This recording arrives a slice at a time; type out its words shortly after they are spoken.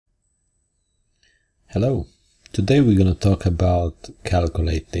Hello, today we're going to talk about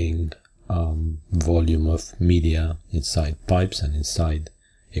calculating volume of media inside pipes and inside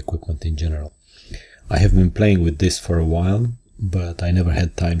equipment in general. I have been playing with this for a while, but I never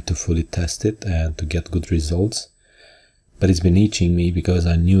had time to fully test it and to get good results. But it's been itching me because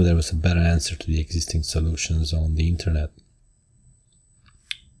I knew there was a better answer to the existing solutions on the internet.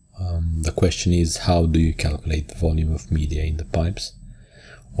 The question is, how do you calculate the volume of media in the pipes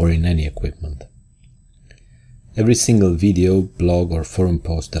or in any equipment? Every single video, blog or forum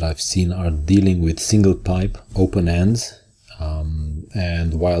post that I've seen are dealing with single pipe, open ends,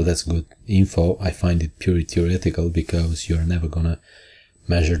 and while that's good info, I find it purely theoretical because you're never gonna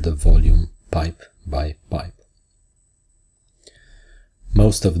measure the volume pipe by pipe.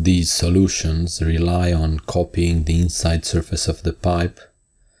 Most of these solutions rely on copying the inside surface of the pipe.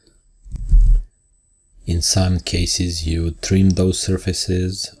 In some cases you would trim those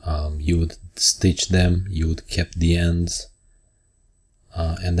surfaces, you would stitch them, you would cap the ends,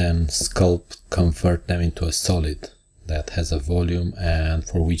 and then convert them into a solid that has a volume and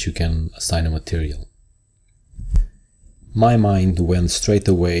for which you can assign a material. My mind went straight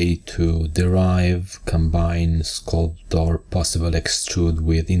away to derive, combine, sculpt or possible extrude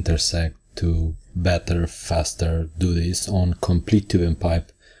with intersect to better, faster do this on complete tube and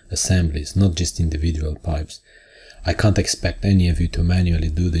pipe assemblies, not just individual pipes. I can't expect any of you to manually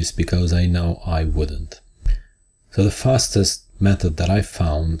do this because I know I wouldn't. So the fastest method that I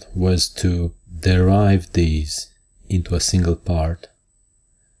found was to derive these into a single part,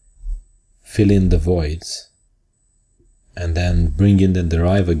 fill in the voids, and then bring in the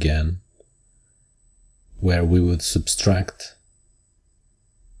derive again, where we would subtract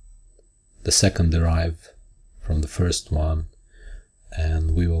the second derive from the first one,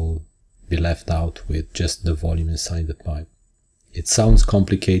 and we will be left out with just the volume inside the pipe. It sounds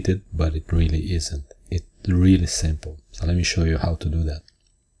complicated, but it really isn't. It's really simple. So let me show you how to do that.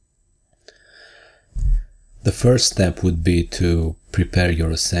 The first step would be to prepare your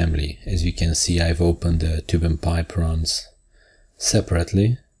assembly. As you can see, I've opened the tube and pipe runs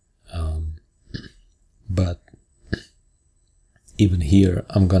separately, but even here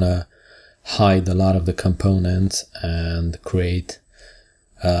I'm gonna hide a lot of the components and create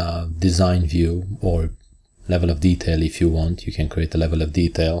design view or level of detail. If you want, you can create a level of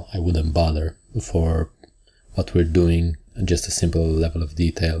detail. I wouldn't bother for what we're doing. Just a simple level of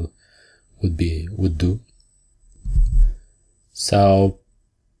detail would do. So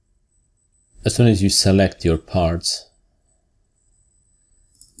as soon as you select your parts,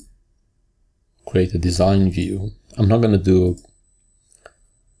 create a design view. I'm not going to do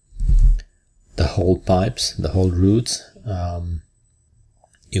the whole pipes, the whole routes.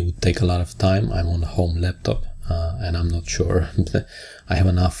 It would take a lot of time. I'm on a home laptop and I'm not sure I have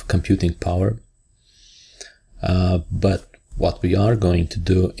enough computing power. But what we are going to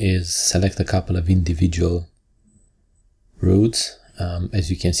do is select a couple of individual routes.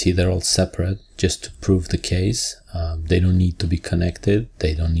 As you can see, they're all separate just to prove the case. They don't need to be connected.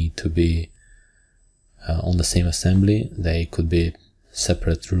 They don't need to be on the same assembly. They could be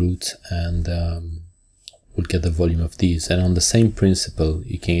separate routes, and we'll get the volume of these. And on the same principle,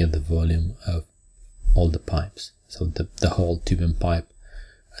 you can get the volume of all the pipes. So the whole tube and pipe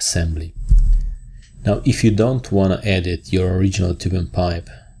assembly. Now, if you don't want to edit your original tube and pipe,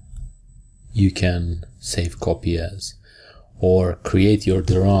 you can save copy as, or create your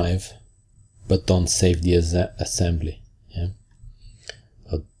derive, but don't save the assembly. Yeah?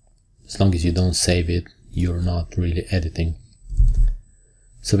 But as long as you don't save it, you're not really editing.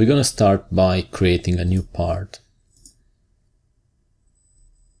 So we're going to start by creating a new part.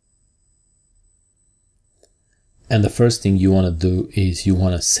 And the first thing you want to do is you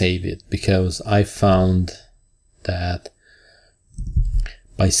want to save it, because I found that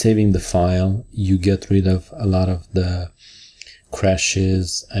by saving the file, you get rid of a lot of the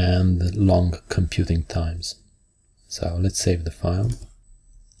crashes and long computing times. So let's save the file.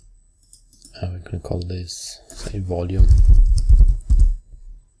 We're going to call this, say, volume.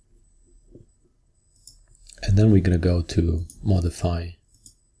 And then we're going to go to modify,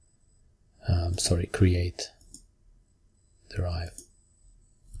 create derive.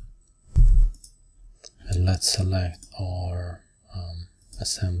 And let's select our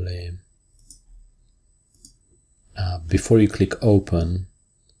assembly. Before you click open,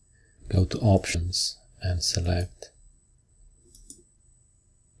 go to options and select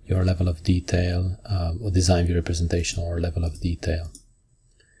your level of detail, or design view representation or level of detail.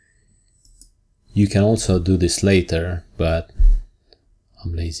 You can also do this later, but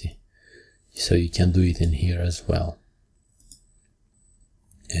I'm lazy. So you can do it in here as well.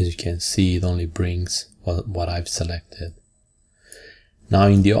 As you can see, it only brings what I've selected. Now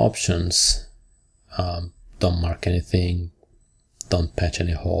in the options, don't mark anything, don't patch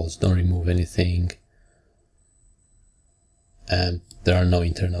any holes, don't remove anything, and there are no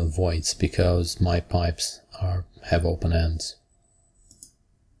internal voids because my pipes have open ends.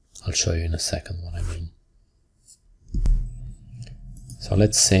 I'll show you in a second what I mean. So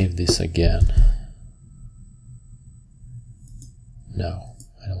let's save this again. No,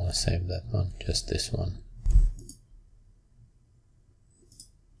 I don't want to save that one, just this one.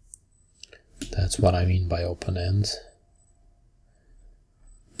 That's what I mean by open ends.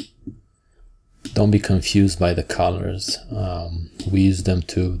 Don't be confused by the colors. We use them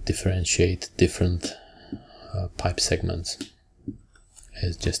to differentiate different pipe segments.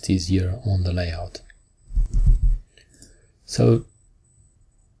 It's just easier on the layout. So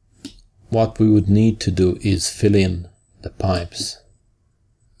what we would need to do is fill in the pipes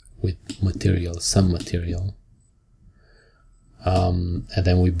with material, some material, and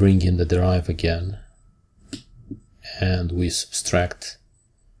then we bring in the derive again and we subtract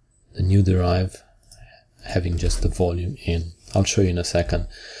the new derive having just the volume in. I'll show you in a second.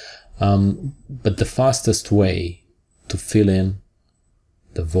 But the fastest way to fill in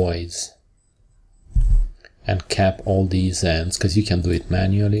the voids and cap all these ends, because you can do it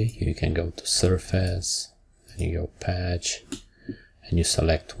manually, you can go to surface and you go patch and you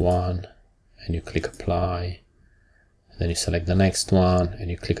select one and you click apply, and then you select the next one and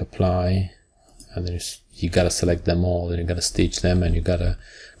you click apply, and then you gotta select them all and you gotta stitch them and you gotta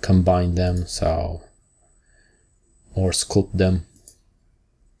combine them, so, or sculpt them.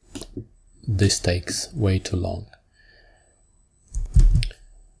 This takes way too long.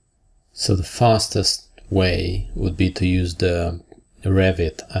 So the fastest way would be to use the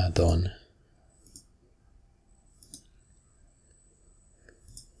Revit add-on.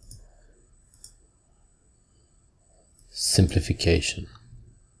 Simplification.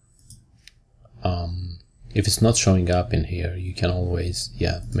 If it's not showing up in here, you can always,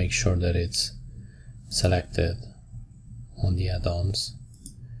 make sure that it's selected on the add-ons.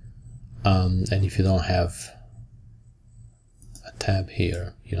 And if you don't have a tab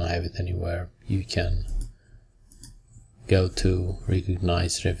here, you don't have it anywhere, you can go to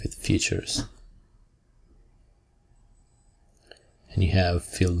recognize Revit features and you have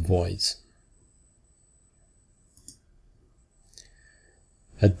filled voids.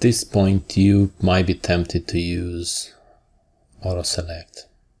 At this point you might be tempted to use auto select.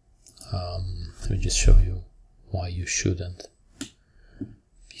 Let me just show you why you shouldn't,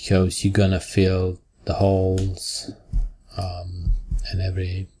 because you're gonna fill the holes and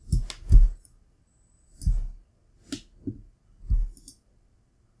every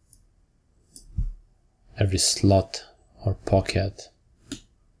slot or pocket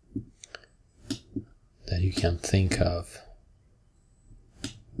that you can think of,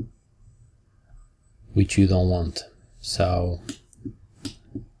 which you don't want. So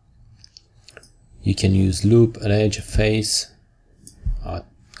you can use loop at edge of face.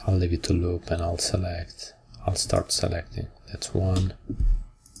 I'll leave it to loop and I'll start selecting. That's one.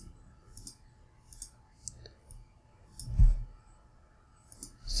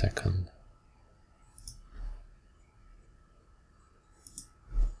 Second.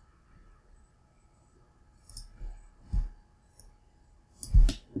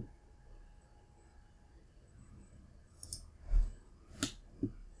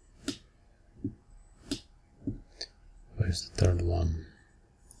 Where's the third one?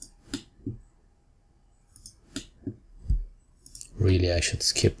 Really, I should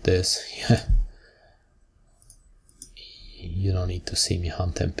skip this. Yeah. You don't need to see me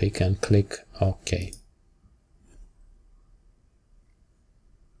hunt and pick and click. OK.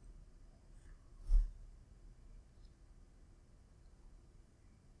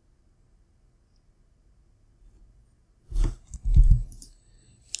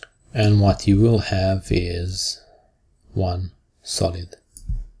 And what you will have is one solid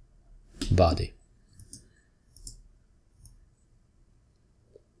body.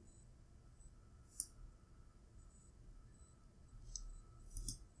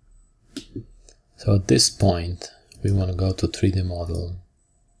 So at this point we want to go to 3D model,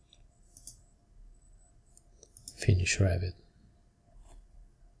 finish Revit.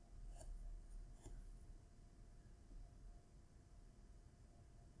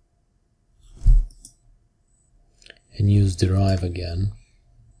 And use derive again.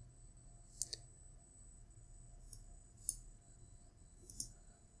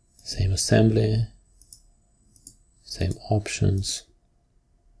 Same assembly, same options.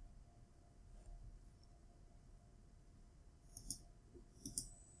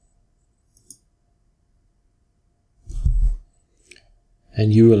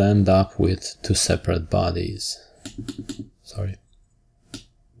 and you will end up with two separate bodies. Sorry.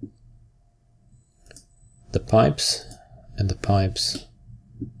 The pipes and the pipes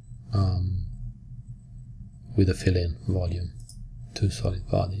with a fill-in volume, two solid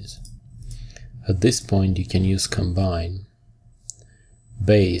bodies. At this point you can use combine.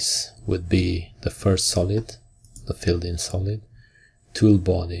 Base would be the first solid, the filled-in solid. Tool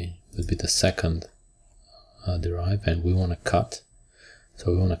body would be the second derive, and we want to cut.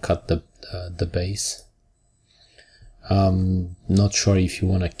 So we want to cut the base. Not sure if you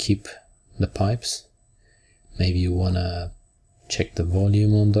want to keep the pipes. Maybe you want to check the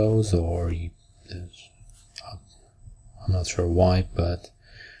volume on those, or I'm not sure why, but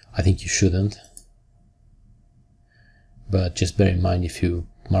I think you shouldn't. But just bear in mind, if you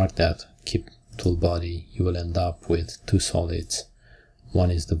mark that keep tool body, you will end up with two solids.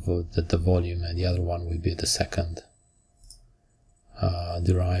 One is the volume, and the other one will be the second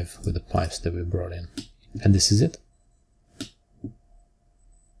derive with the pipes that we brought in. And this is it.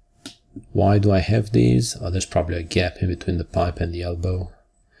 Why do I have these? Oh, there's probably a gap in between the pipe and the elbow.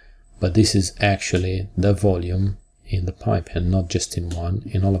 But this is actually the volume in the pipe, and not just in one,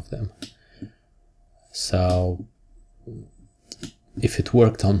 in all of them. So if it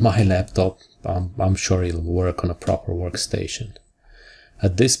worked on my laptop, I'm sure it'll work on a proper workstation.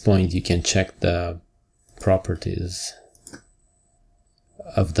 At this point you can check the properties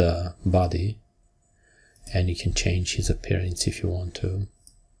of the body, and you can change his appearance if you want to.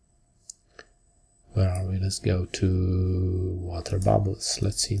 Where are we? Let's go to water bubbles.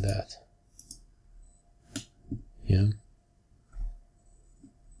 Let's see that. Yeah.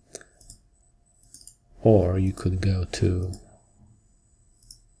 Or you could go to,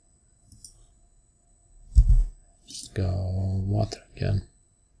 just go water again.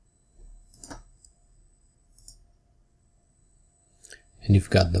 And you've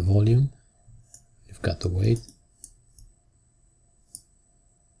got the volume, you've got the weight.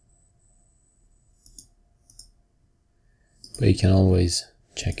 But you can always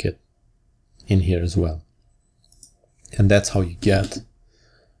check it in here as well. And that's how you get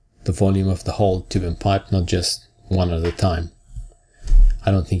the volume of the whole tube and pipe, not just one at a time.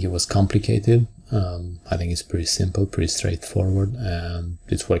 I don't think it was complicated. I think it's pretty simple, pretty straightforward, and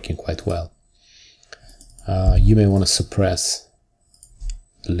it's working quite well. You may want to suppress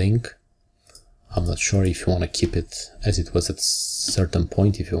the link. I'm not sure if you want to keep it as it was at a certain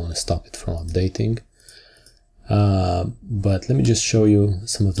point, if you want to stop it from updating. But let me just show you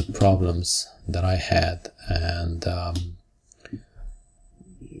some of the problems that I had, and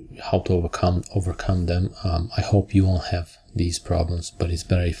how to overcome them. I hope you won't have these problems, but it's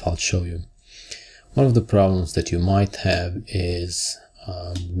better if I'll show you. One of the problems that you might have is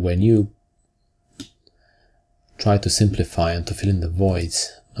when you try to simplify and to fill in the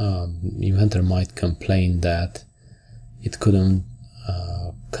voids, Inventor might complain that it couldn't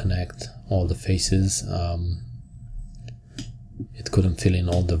connect all the faces, it couldn't fill in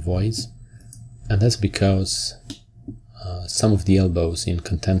all the voids, and that's because some of the elbows in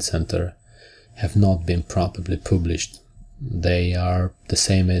Content Center have not been properly published. They are the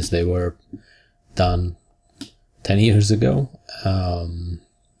same as they were done 10 years ago, and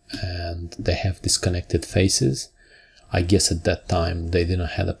they have disconnected faces. I guess at that time they didn't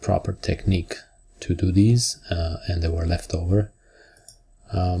have a proper technique to do these, and they were left over.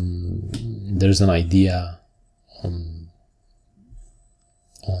 There's an idea on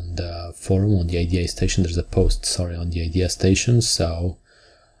the forum, on the idea station. There's a post, sorry, on the idea station. So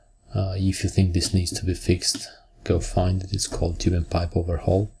if you think this needs to be fixed, go find it. It's called Tube and Pipe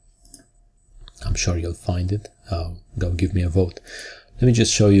Overhaul. I'm sure you'll find it. Go give me a vote. Let me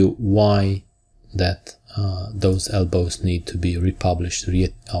just show you why that those elbows need to be republished,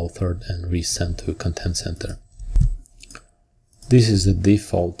 re-authored, and resent to Content Center. This is the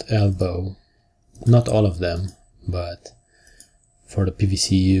default elbow, not all of them, but for the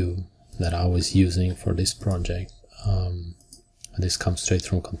PVCU that I was using for this project. This comes straight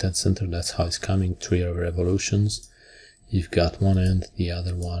from Content Center. That's how it's coming, 3 revolutions. You've got one end, the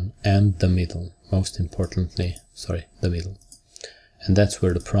other one, and the middle. Most importantly, sorry, the middle. And that's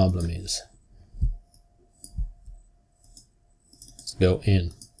where the problem is. Let's go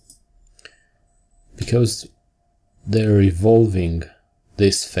in. Because they're revolving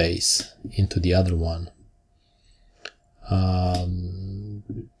this face into the other one,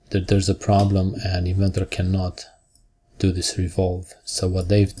 there's a problem, and Inventor cannot do this revolve. So what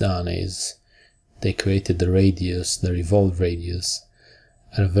they've done is they created the radius, the revolve radius,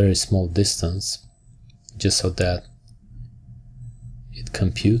 at a very small distance, just so that it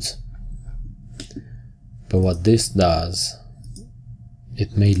computes. But what this does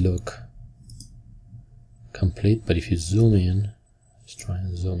it may look complete, but if you zoom in, let's try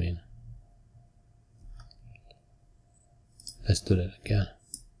and zoom in. Let's do that again.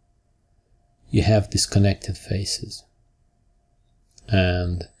 You have disconnected faces,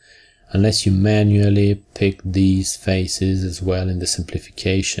 and unless you manually pick these faces as well in the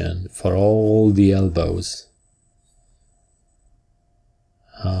simplification for all the elbows,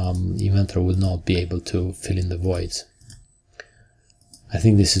 Inventor will not be able to fill in the voids. I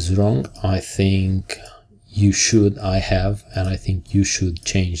think this is wrong. I think you should, and I think you should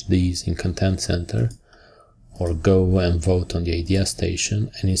change these in Content Center, or go and vote on the idea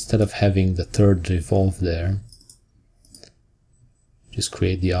station, and instead of having the third revolve there, just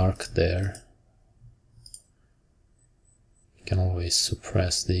create the arc there. You can always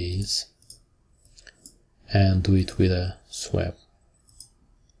suppress these and do it with a sweep.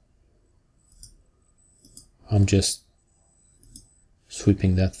 I'm just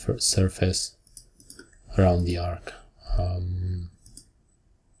sweeping that surface around the arc.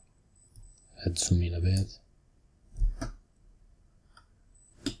 Let's zoom in a bit. A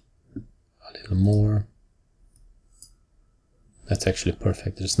little more. That's actually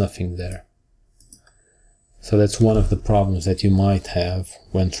perfect. There's nothing there. So that's one of the problems that you might have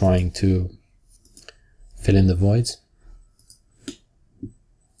when trying to fill in the voids.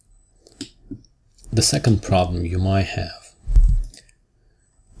 The second problem you might have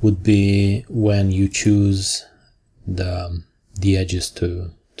would be when you choose the edges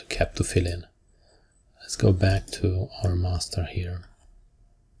to fill in. Let's go back to our master here.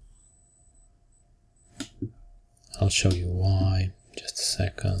 I'll show you why. Just a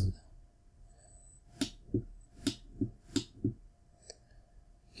second.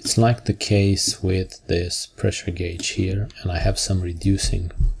 It's like the case with this pressure gauge here, and I have some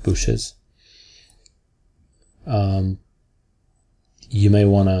reducing bushes. You may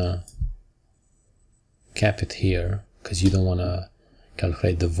want to cap it here because you don't want to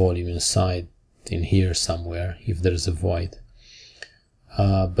calculate the volume inside in here somewhere if there's a void.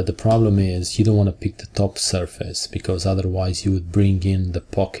 But the problem is you don't want to pick the top surface, because otherwise you would bring in the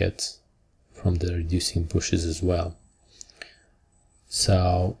pockets from the reducing bushes as well.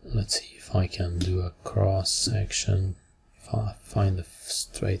 So let's see if I can do a cross section. If I find the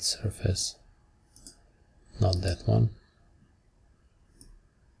straight surface, not that one.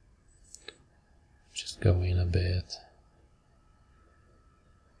 Just go in a bit.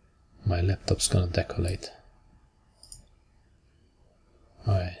 My laptop's gonna decollate.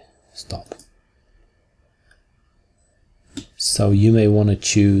 Alright, stop. So you may want to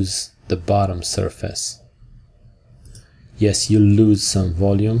choose the bottom surface. Yes, you'll lose some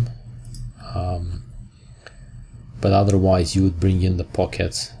volume, but otherwise you would bring in the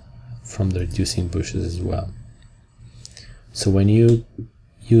pockets from the reducing bushes as well. So when you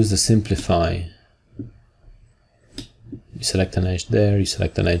use the simplify, you select an edge there, you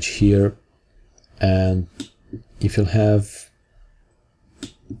select an edge here, and if you'll have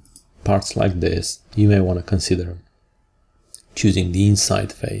parts like this, you may want to consider choosing the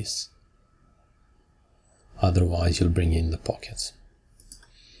inside face. Otherwise you'll bring in the pockets.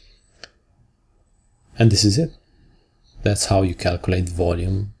 And this is it. That's how you calculate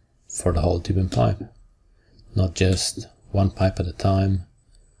volume for the whole tube and pipe. Not just one pipe at a time.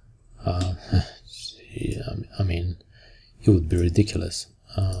 I mean, it would be ridiculous.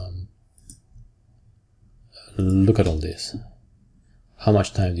 Look at all this. How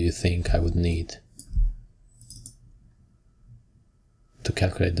much time do you think I would need to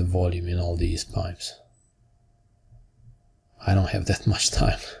calculate the volume in all these pipes? I don't have that much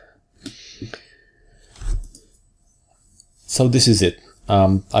time. So this is it.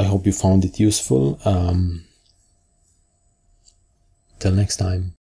 I hope you found it useful. Till next time.